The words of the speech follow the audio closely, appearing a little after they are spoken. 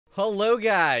Hello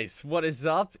guys, what is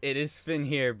up? It is Finn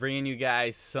here, bringing you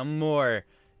guys some more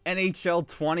NHL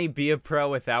 20 Be a Pro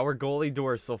with our goalie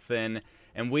Dorsal Finn,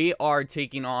 and we are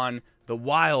taking on the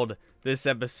Wild this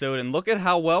episode, and look at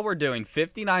how well we're doing.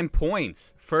 59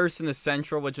 points, first in the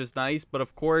Central, which is nice, but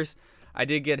of course I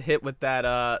did get hit with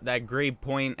that grade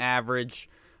point average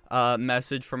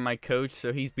message from my coach,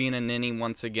 so he's being a ninny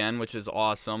once again, which is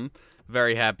awesome.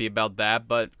 Very happy about that,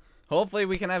 but hopefully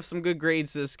we can have some good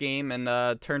grades this game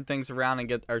and turn things around and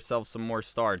get ourselves some more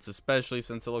starts, especially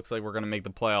since it looks like we're going to make the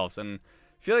playoffs. And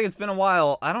I feel like it's been a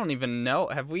while. I don't even know.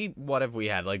 What have we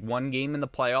had? Like one game in the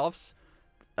playoffs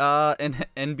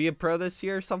and be a pro this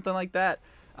year or something like that?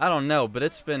 I don't know, but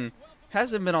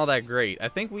hasn't been all that great. I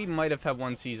think we might have had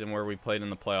one season where we played in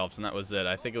the playoffs, and that was it.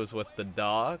 I think it was with the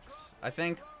Dogs, I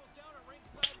think.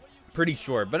 Pretty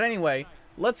sure. But anyway,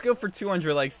 let's go for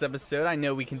 200 likes this episode. I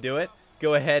know we can do it.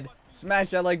 Go ahead,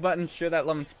 smash that like button, share that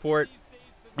love and support,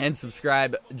 and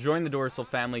subscribe. Join the Dorsal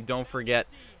family. Don't forget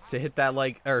to hit that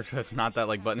like, or not that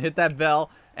like button, hit that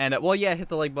bell, and well, yeah, hit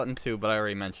the like button too, but I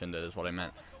already mentioned it is what I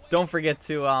meant. Don't forget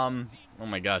to, oh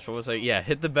my gosh, what was I? Yeah,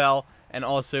 hit the bell, and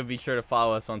also be sure to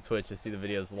follow us on Twitch to see the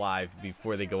videos live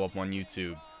before they go up on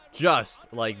YouTube,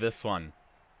 just like this one.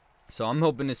 So I'm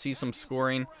hoping to see some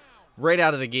scoring right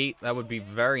out of the gate. That would be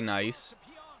very nice.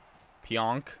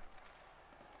 Pionk.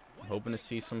 Hoping to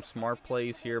see some smart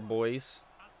plays here, boys.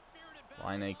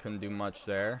 Line couldn't do much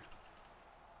there.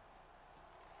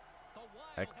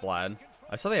 Ekblad.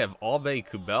 I saw they have Adobe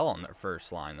Kubel on their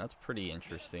first line. That's pretty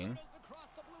interesting.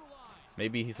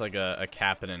 Maybe he's like a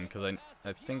captain, because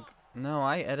I think... No,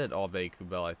 I edit Adobe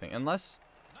Kubel, I think. Unless...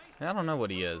 I don't know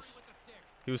what he is.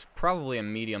 He was probably a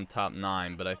medium top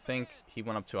 9, but I think he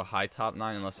went up to a high top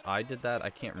 9 unless I did that.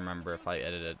 I can't remember if I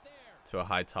edited to a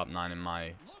high top 9 in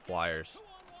my Flyers.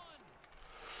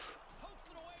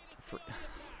 Oh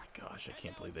my gosh, I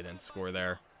can't believe they didn't score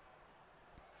there.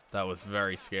 That was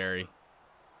very scary.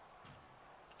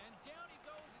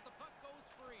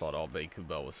 I thought Adobe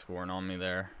Kubel was scoring on me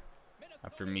there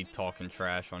after me talking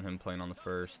trash on him playing on the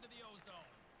first.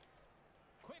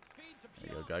 There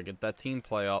you go, gotta get that team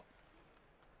play up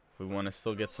if we want to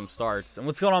still get some starts. And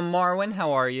what's going on, Marwin?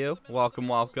 How are you? Welcome,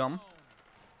 welcome.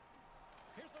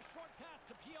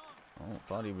 Oh,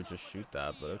 thought he would just shoot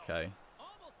that, but okay.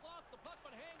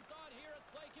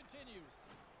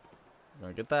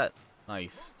 Gonna get that.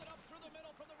 Nice.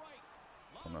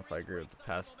 Don't know if I agree with the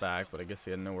pass back, but I guess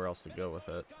he had nowhere else to go with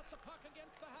it.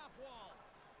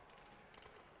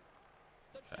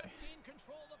 Okay.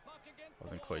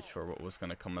 Wasn't quite sure what was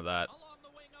gonna come of that.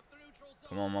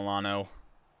 Come on, Milano.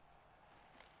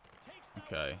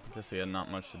 Okay. Guess he had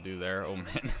not much to do there. Oh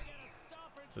man.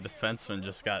 The defenseman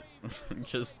just got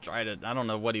I don't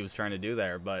know what he was trying to do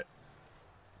there, but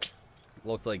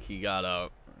looked like he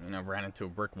got ran into a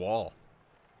brick wall.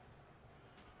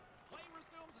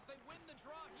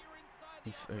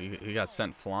 He got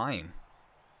sent flying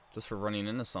just for running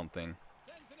into something.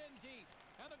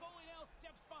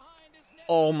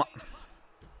 Oh my.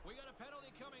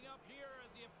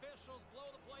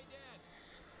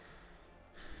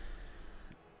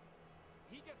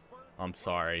 I'm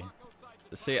sorry.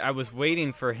 See, I was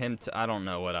waiting for him to... I don't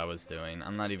know what I was doing.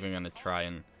 I'm not even going to try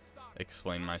and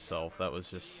explain myself. That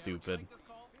was just stupid.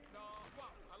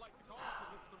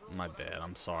 My bad.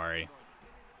 I'm sorry.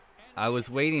 I was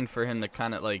waiting for him to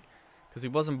kind of like... Because he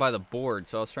wasn't by the board,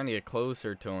 so I was trying to get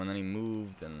closer to him, and then he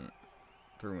moved and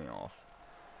threw me off.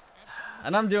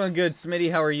 And I'm doing good.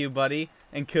 Smitty, how are you, buddy?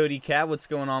 And Cody Cat, what's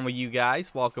going on with you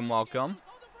guys? Welcome, welcome.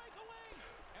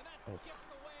 Oh,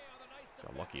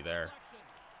 got lucky there.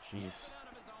 Jeez.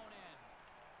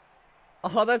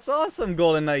 Oh, that's awesome,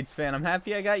 Golden Knights fan. I'm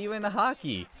happy I got you into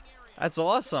hockey. That's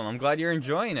awesome. I'm glad you're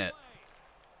enjoying it.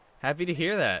 Happy to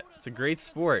hear that. It's a great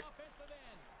sport.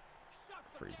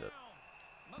 Freeze it.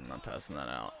 I'm not passing that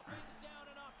out.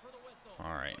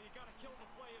 Alright.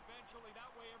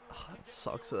 Oh, it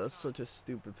sucks. That's such a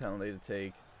stupid penalty to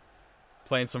take.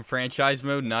 Playing some franchise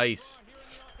mode? Nice.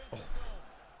 Oh.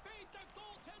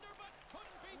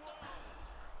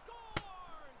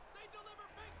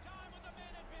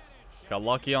 Got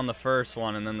lucky on the first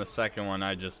one, and then the second one,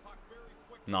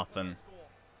 nothing.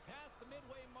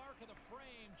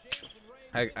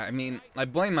 I mean, I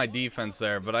blame my defense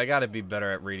there, but I got to be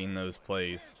better at reading those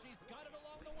plays.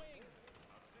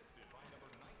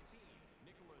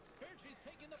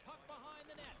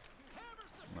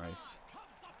 Nice.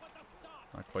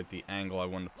 Not quite the angle I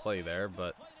wanted to play there,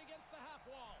 but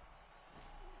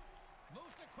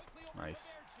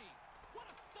nice.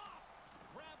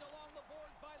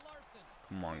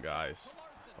 Come on, guys.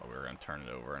 I thought we were going to turn it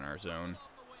over in our zone.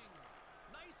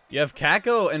 You have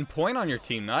Kako and Point on your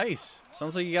team. Nice.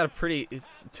 Sounds like you got a pretty...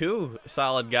 It's 2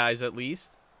 solid guys at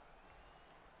least.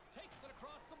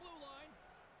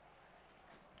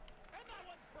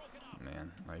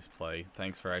 Man, nice play.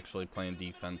 Thanks for actually playing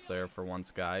defense there for once,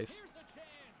 guys.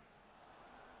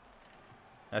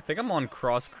 I think I'm on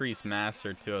cross crease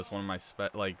master too as one of my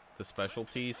the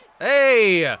specialties.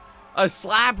 Hey, a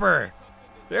slapper.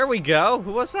 There we go.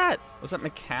 Who was that? Was that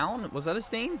McCown? Was that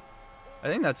his name? I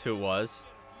think that's who it was.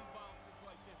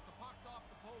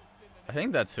 I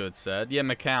think that's who it said. Yeah,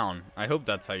 McCown. I hope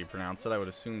that's how you pronounce it. I would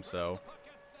assume so.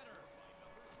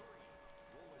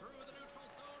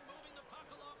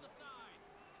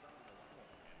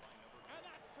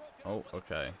 Oh,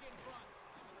 okay.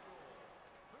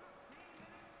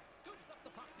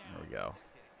 There we go.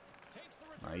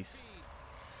 Nice.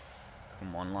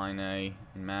 Come on, line A.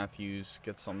 Matthews,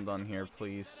 get something done here,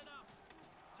 please.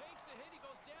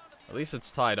 At least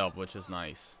it's tied up, which is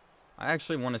nice. I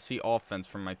actually want to see offense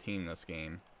from my team this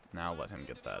game. Now let him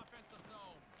get that.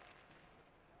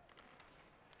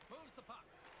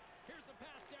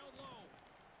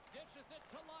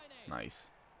 Nice.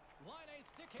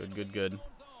 Good, good, good.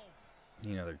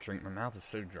 Need another drink. My mouth is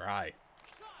so dry.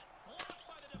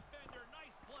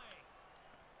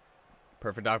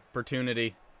 Perfect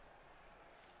opportunity.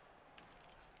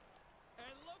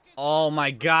 Oh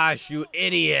my gosh, you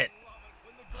idiot.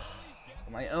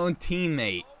 My own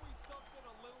teammate.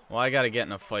 Well, I gotta get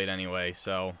in a fight anyway,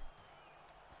 so.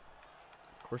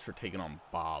 Of course we're taking on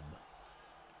Bob.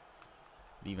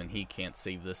 Even he can't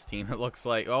save this team, it looks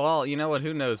like. Oh, well, you know what?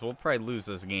 Who knows? We'll probably lose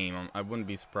this game. I wouldn't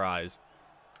be surprised.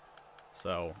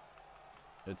 So,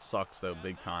 it sucks, though,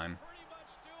 big time.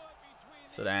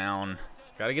 Sit down.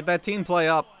 Gotta get that team play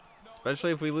up.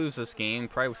 Especially if we lose this game.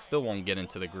 Probably still won't get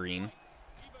into the green.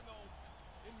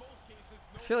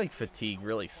 I feel like fatigue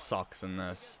really sucks in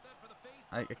this.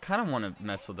 I kind of want to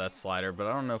mess with that slider, but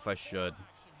I don't know if I should.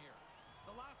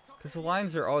 Because the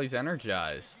lines are always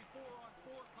energized.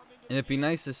 And it'd be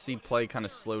nice to see play kind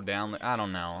of slow down. I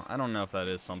don't know. I don't know if that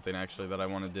is something, actually, that I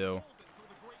want to do.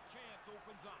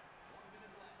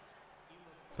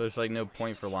 There's, like, no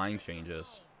point for line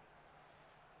changes.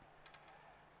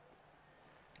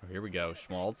 Oh, here we go.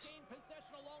 Schmaltz.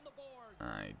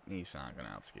 Alright, he's not going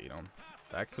to outskate him.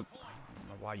 That could... I don't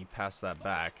know why you passed that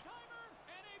back.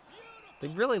 They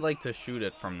really like to shoot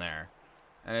it from there.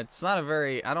 And it's not a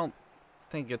very... I don't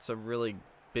think it's a really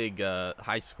big,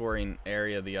 high-scoring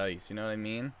area of the ice. You know what I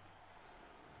mean?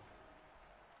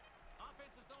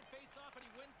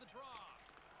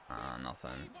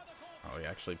 Nothing. Oh, he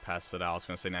actually passed it out. I was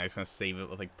going to say, now he's going to save it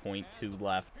with, like, 0.2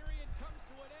 left.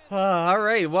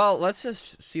 Alright, well, let's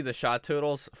just see the shot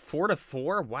totals.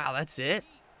 4-4? Wow, that's it?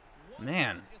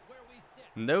 Man.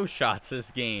 No shots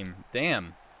this game.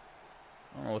 Damn.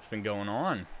 I don't know what's been going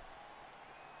on.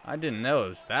 I didn't know it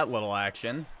was that little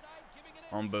action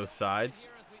on both sides.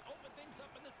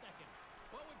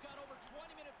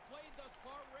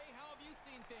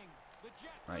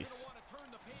 Nice.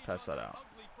 Pass that out.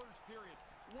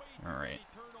 Alright.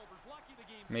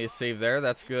 Made a save there.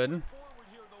 That's good.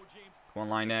 Come on,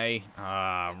 line A.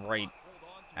 Right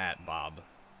at Bob.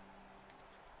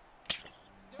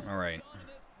 Alright.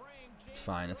 It's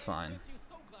fine. It's fine.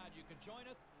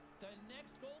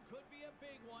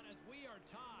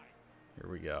 Here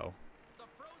we go.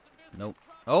 Nope.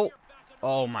 Oh!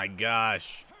 Oh my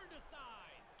gosh.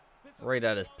 Right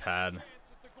at his pad.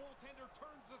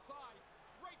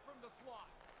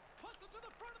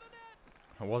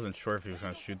 I wasn't sure if he was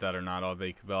going to shoot that or not,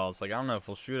 Adobe Cabell. I was like, I don't know if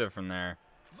we'll shoot it from there.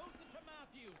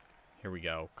 Here we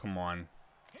go. Come on.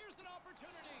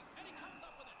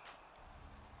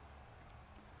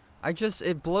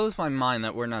 It blows my mind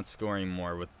that we're not scoring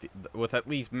more with at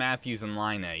least Matthews and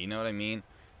Line A. You know what I mean?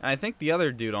 And I think the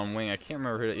other dude on wing, I can't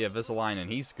remember who. Yeah, Vesalainen,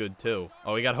 he's good too.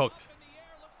 Oh, he got hooked.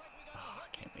 Oh, I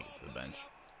can't make it to the bench.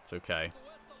 It's okay.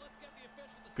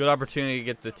 Good opportunity to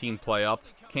get the team play up.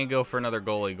 Can't go for another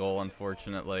goalie goal,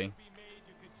 unfortunately.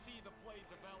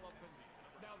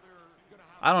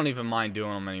 I don't even mind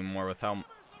doing them anymore with how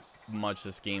much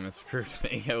this game has screwed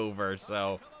me over.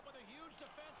 So,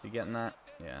 is he getting that?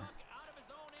 Yeah.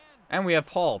 And we have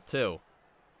Hall, too.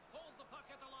 Oh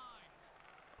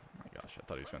my gosh, I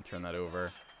thought he was going to turn that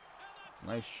over.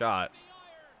 Nice shot.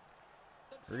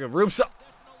 Here we go. Roops up.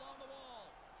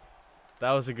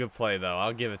 That was a good play, though.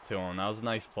 I'll give it to him. That was a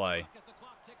nice play.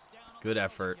 Good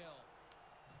effort.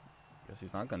 Guess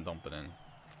he's not going to dump it in.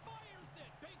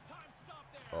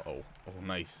 Uh-oh. Oh,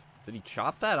 nice. Did he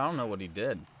chop that? I don't know what he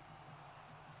did.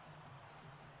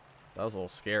 That was a little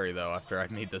scary, though, after I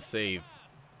made the save.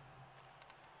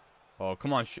 Oh,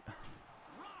 come on.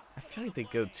 I feel like they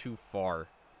go too far.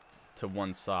 to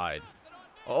one side.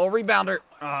 Oh, rebounder.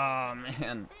 Oh,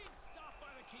 man.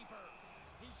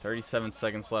 37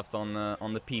 seconds left on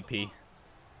the PP.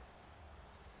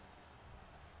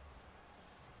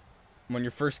 Won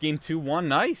your first game 2-1.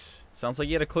 Nice. Sounds like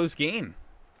you had a close game.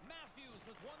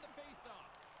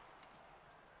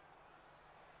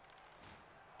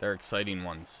 They're exciting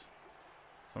ones.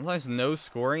 Sometimes no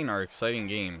scoring are exciting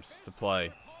games to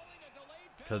play.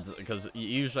 Because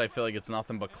usually I feel like it's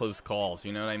nothing but close calls.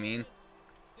 You know what I mean?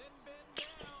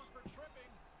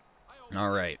 All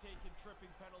right.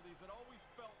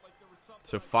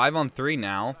 So 5-on-3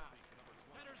 now.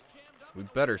 We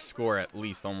better score at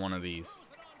least on one of these.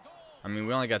 I mean,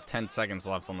 we only got 10 seconds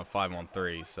left on the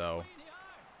 5-on-3, so...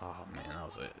 Oh, man, that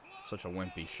was such a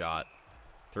wimpy shot.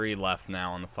 3 left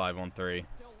now on the 5-on-3.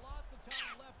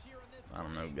 I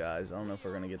don't know, guys. I don't know if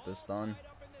we're going to get this done.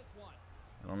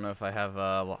 I don't know if I have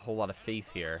a whole lot of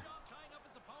faith here.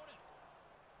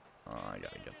 Oh, I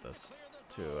got to get this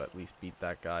to at least beat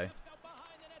that guy.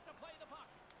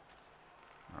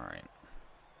 All right.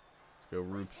 Let's go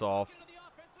Rupsov.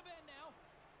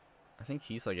 I think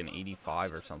he's like an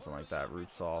 85 or something like that,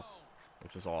 Rupsov,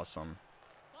 which is awesome.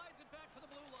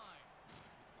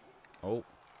 Oh.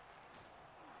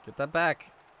 Get that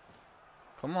back.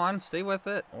 Come on, stay with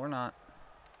it. Or not.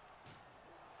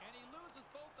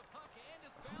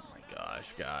 Oh my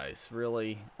gosh, guys.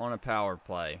 Really? On a power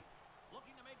play.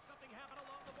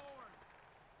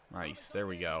 Nice. There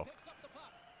we go.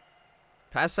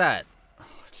 Pass that. Oh,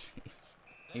 jeez.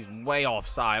 He's way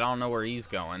offside. I don't know where he's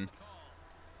going.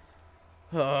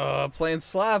 Playing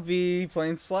sloppy.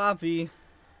 Playing sloppy.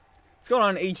 What's going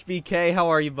on, HBK? How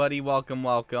are you, buddy? Welcome,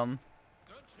 welcome.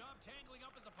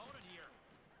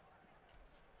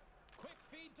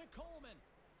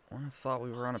 I wouldn't have thought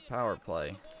we were on a power play.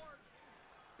 Good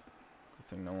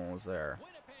thing no one was there.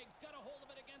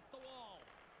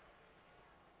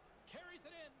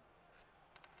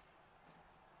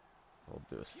 We'll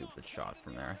do a stupid shot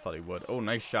from there. I thought he would. Oh,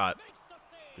 nice shot.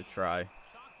 Good try.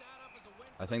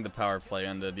 I think the power play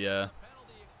ended, yeah.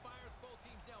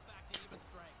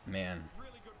 Man.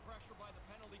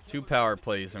 2 power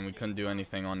plays and we couldn't do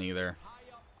anything on either.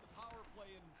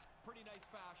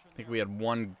 I think we had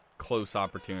one close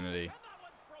opportunity.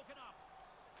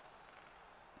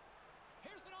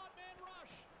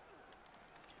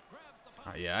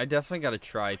 Yeah, I definitely got to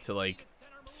try to, like,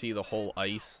 see the whole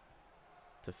ice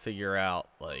to figure out,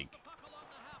 like,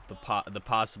 the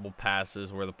possible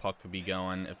passes where the puck could be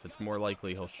going. If it's more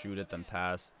likely he'll shoot it than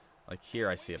pass. Like here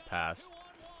I see a pass.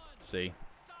 See?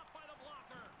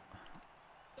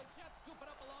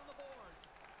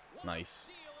 Nice.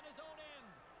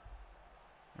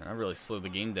 Man, I really slowed the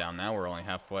game down. Now we're only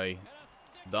halfway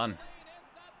done.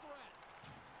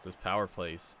 Those power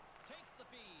plays.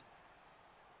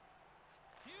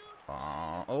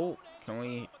 Oh, can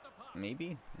we?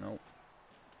 Maybe? Nope.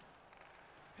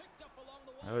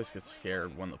 I always get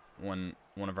scared when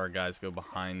one of our guys go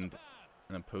behind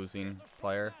an opposing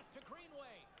player.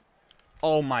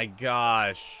 Oh my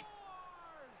gosh.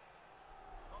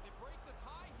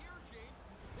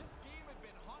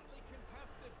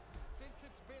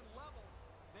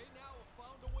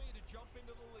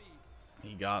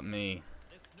 He got me.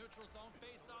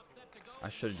 I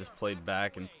should have just played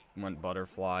back and went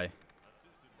butterfly.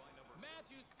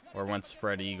 Or went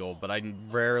spread eagle, but I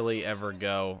rarely ever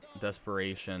go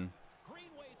desperation.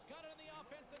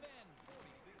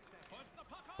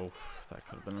 Oof, that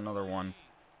could have been another one.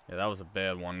 Yeah, that was a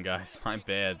bad one, guys. My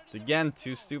bad. Again,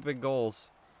 2 stupid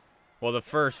goals. Well, the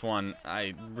first one,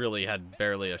 I really had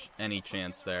barely any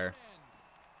chance there.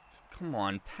 Come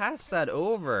on, pass that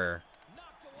over.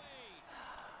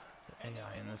 The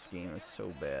AI in this game is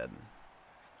so bad.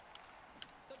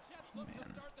 Man.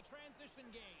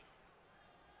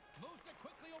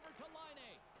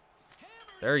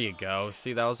 There you go.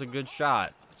 See, that was a good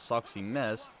shot. Sucks he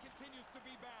missed.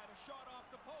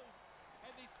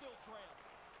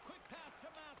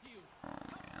 Oh,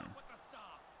 man.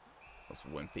 That's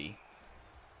wimpy.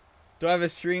 Do I have a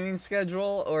streaming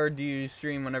schedule, or do you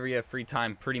stream whenever you have free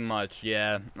time? Pretty much,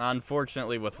 yeah.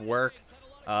 Unfortunately, with work,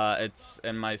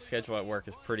 and my schedule at work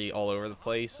is pretty all over the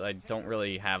place. I don't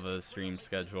really have a stream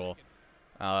schedule.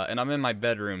 And I'm in my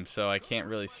bedroom, so I can't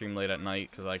really stream late at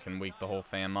night because I can wake the whole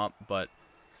fam up. But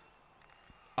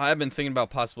I've been thinking about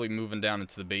possibly moving down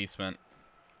into the basement,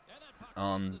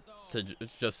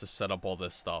 just to set up all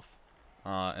this stuff,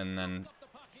 and then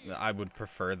I would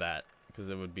prefer that because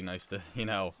it would be nice to, you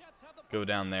know, go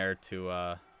down there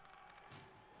to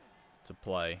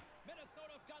play.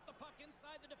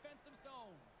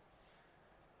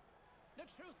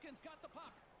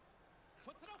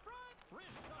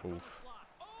 Oof.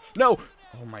 No!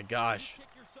 Oh my gosh.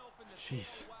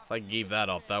 Jeez. If I gave that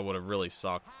up, that would have really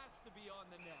sucked.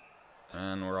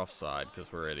 And we're offside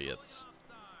because we're idiots.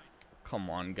 Come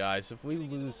on, guys. If we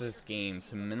lose this game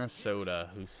to Minnesota,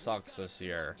 who sucks this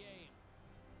year,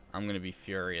 I'm going to be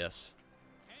furious.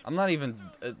 I'm not even,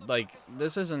 like,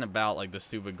 this isn't about, like, the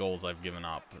stupid goals I've given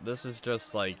up. This is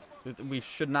just, like, we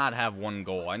should not have one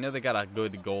goal. I know they got a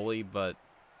good goalie, but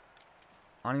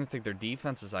I don't even think their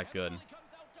defense is that good. I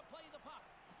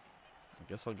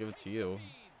guess I'll give it to you.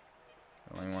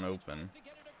 The only one open.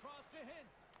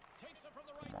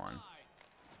 Come on.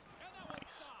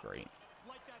 Nice. Great.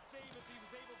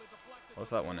 What if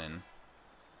that went in?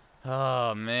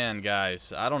 Oh, man,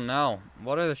 guys. I don't know.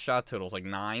 What are the shot totals? Like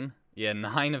 9? Yeah,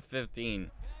 9 of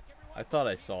 15. I thought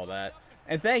I saw that.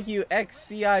 And thank you,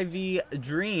 XCIV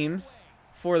Dreams,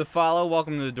 for the follow.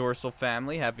 Welcome to the Dorsal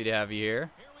family. Happy to have you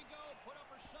here.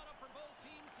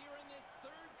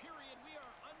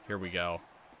 Here we go.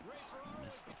 Oh,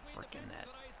 missed the freaking net.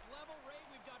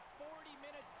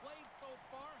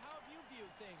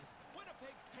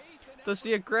 Does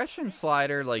the aggression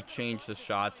slider, like, change the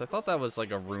shots? I thought that was, like,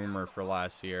 a rumor for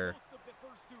last year.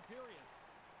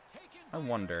 I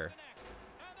wonder.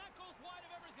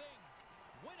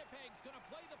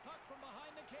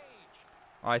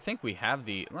 Oh, I think we have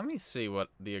the... Let me see what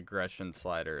the aggression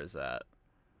slider is at.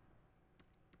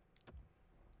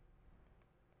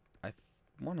 I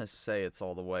want to say it's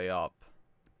all the way up.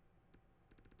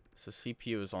 So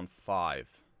CPU is on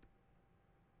 5.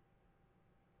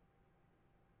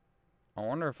 I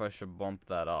wonder if I should bump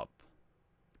that up.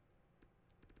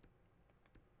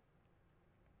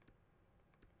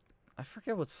 I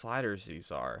forget what sliders these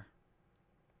are.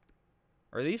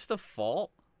 Are these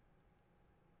default?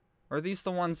 Or are these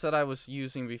the ones that I was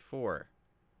using before?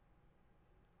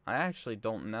 I actually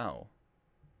don't know.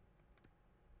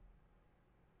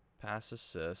 Pass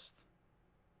assist.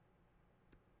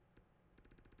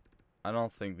 I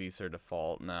don't think these are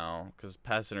default now, because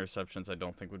pass interceptions I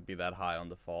don't think would be that high on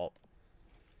default.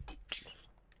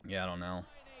 Yeah, I don't know.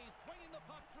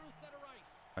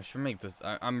 I should make this...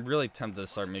 I'm really tempted to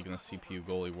start making the CPU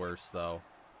goalie worse, though.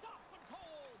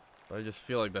 But I just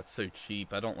feel like that's so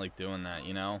cheap. I don't like doing that,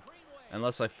 you know?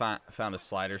 Unless I found a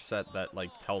slider set that, like,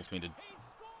 tells me to...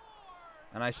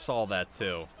 And I saw that,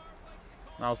 too.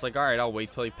 And I was like, alright, I'll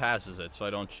wait till he passes it so I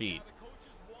don't cheat.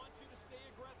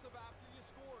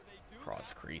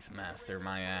 Cross crease master,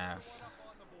 my ass.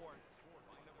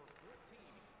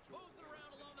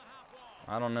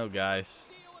 I don't know, guys.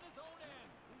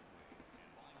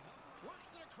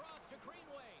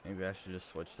 Maybe I should just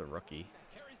switch to rookie.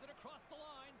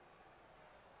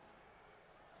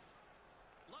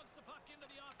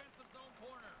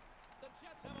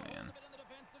 Oh, man.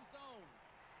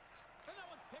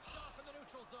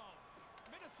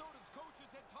 Minnesota's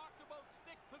coaches had talked about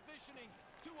stick positioning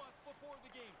to us before the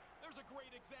game. There's a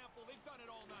great example. They've done it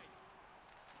all night.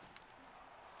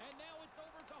 And now it's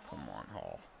over to Hall. Come on,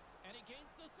 Hall. And he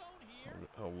gains the zone here.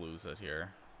 He'll lose it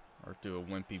here. Or do a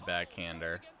wimpy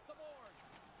backhander.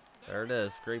 There it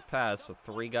is. Great pass with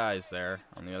 3 guys there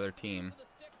on the other team.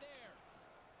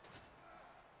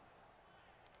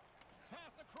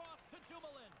 Pass across to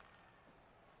Dumoulin.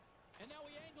 And now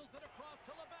he angles it across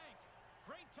to LeBanc.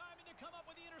 Great timing to come up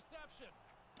with the interception.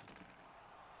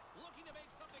 Looking to make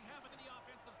something happen in the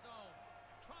offensive zone.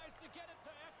 Tries to get it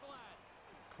to Ekblad.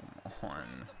 Come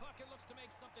on.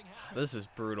 This is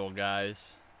brutal,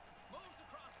 guys.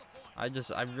 I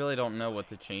really don't know what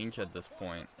to change at this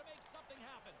point.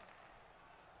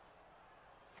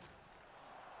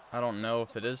 I don't know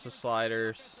if it is the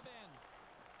sliders.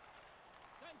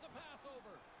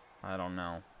 I don't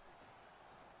know.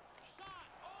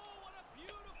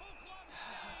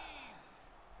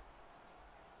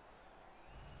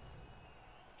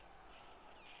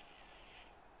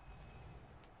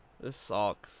 This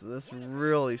sucks. This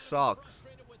really sucks.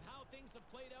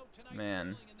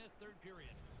 Man.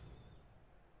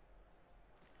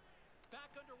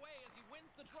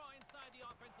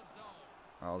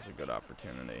 That was a good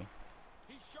opportunity.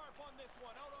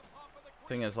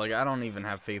 Thing is, like, I don't even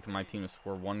have faith in my team to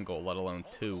score 1 goal, let alone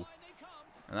 2.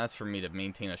 And that's for me to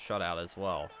maintain a shutout as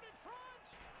well.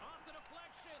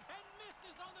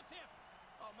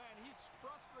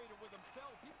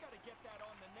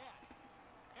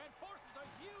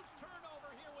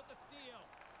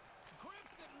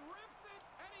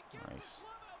 Nice.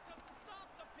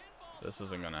 This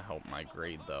isn't going to help my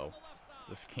grade, though.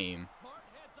 This game.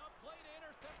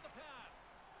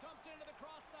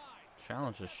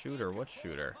 Challenge the shooter. What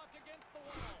shooter?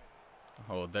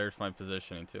 Oh, there's my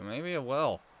positioning, too. Maybe it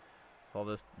will. With all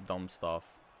this dumb stuff.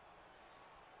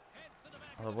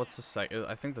 What's the second?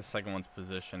 I think the second one's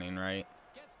positioning, right?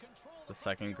 The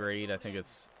second grade, I think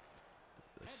it's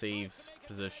saves,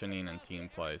 positioning, and team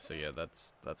play. So yeah,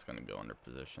 that's gonna go under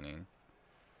positioning.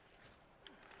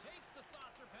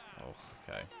 Oh,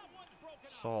 okay.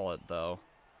 Solid though.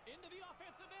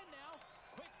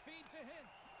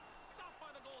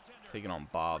 Taking on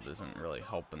Bob isn't really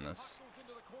helping this.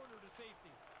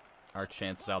 Our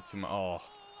chances out too much. Oh.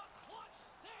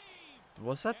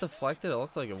 Was that deflected? It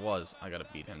looked like it was. I gotta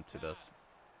beat him to this.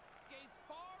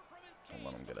 Don't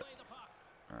let him get it.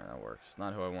 Alright, that works.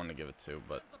 Not who I wanted to give it to,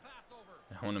 but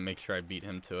I want to make sure I beat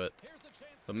him to it.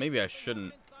 So maybe I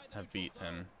shouldn't have beat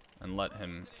him and let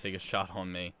him take a shot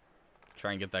on me to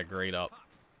try and get that grade up.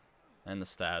 And the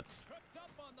stats.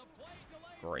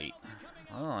 Great.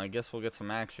 Oh, I guess we'll get some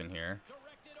action here.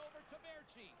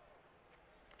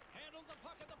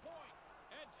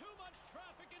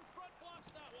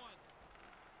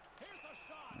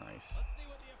 Nice.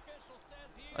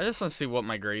 I just want to see what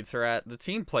my grades are at. The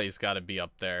team play's got to be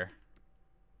up there.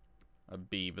 A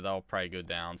B, but that'll probably go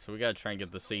down. So we got to try and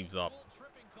get the saves up.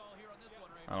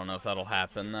 I don't know if that'll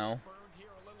happen, though.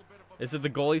 Is it the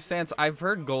goalie stance? I've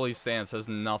heard goalie stance has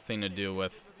nothing to do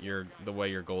with the way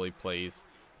your goalie plays.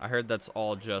 I heard that's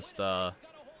all just, yeah,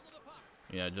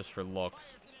 just for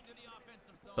looks.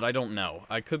 But I don't know.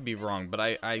 I could be wrong, but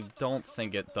I don't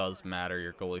think it does matter,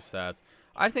 your goalie stats.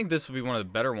 I think this would be one of the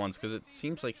better ones because it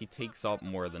seems like he takes up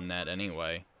more of the net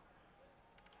anyway.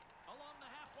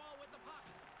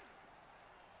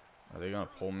 Are they going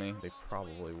to pull me? They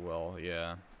probably will,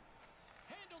 yeah.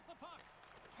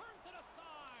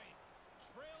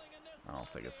 I don't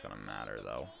think it's going to matter,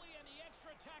 though.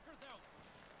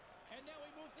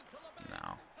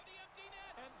 No.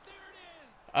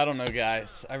 I don't know,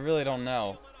 guys. I really don't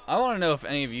know. I want to know if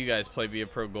any of you guys play Be a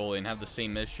Pro Goalie and have the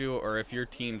same issue, or if your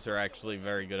teams are actually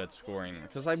very good at scoring.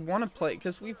 Because I want to play,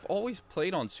 because we've always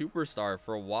played on Superstar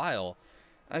for a while.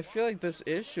 I feel like this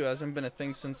issue hasn't been a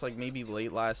thing since like maybe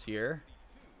late last year.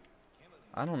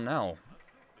 I don't know.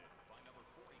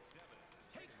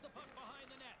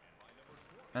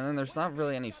 And then there's not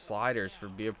really any sliders for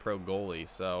Be a Pro Goalie,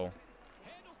 so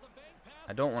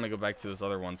I don't want to go back to those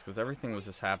other ones because everything was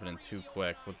just happening too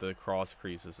quick with the cross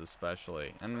creases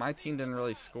especially. And my team didn't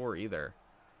really score either.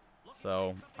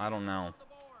 So, I don't know.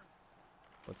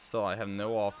 But still, I have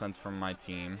no offense from my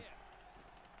team.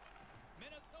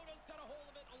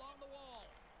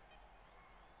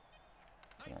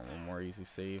 Come on, one more easy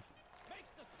save.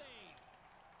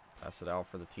 Pass it out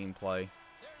for the team play.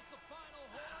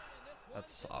 That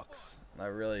sucks. That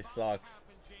really sucks.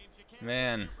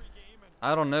 Man.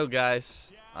 I don't know,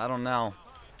 guys. I don't know.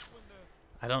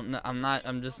 I don't know.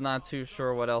 I'm just not too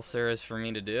sure what else there is for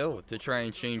me to do to try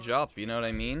and change up, you know what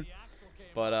I mean?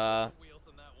 But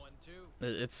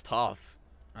it's tough.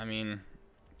 I mean,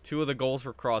 2 of the goals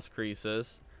were cross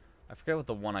creases. I forget what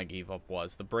the one I gave up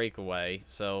was, the breakaway.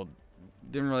 So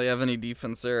didn't really have any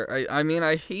defense there. I mean,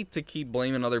 I hate to keep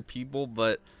blaming other people,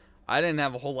 but I didn't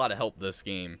have a whole lot of help this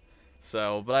game.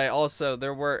 So, but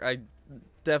I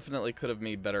definitely could have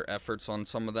made better efforts on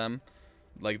some of them,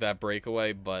 like that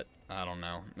breakaway, but I don't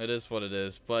know. It is what it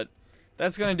is. But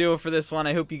that's going to do it for this one.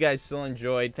 I hope you guys still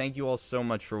enjoyed. Thank you all so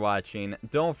much for watching.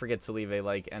 Don't forget to leave a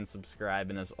like and subscribe.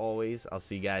 And as always, I'll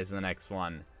see you guys in the next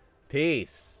one.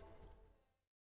 Peace.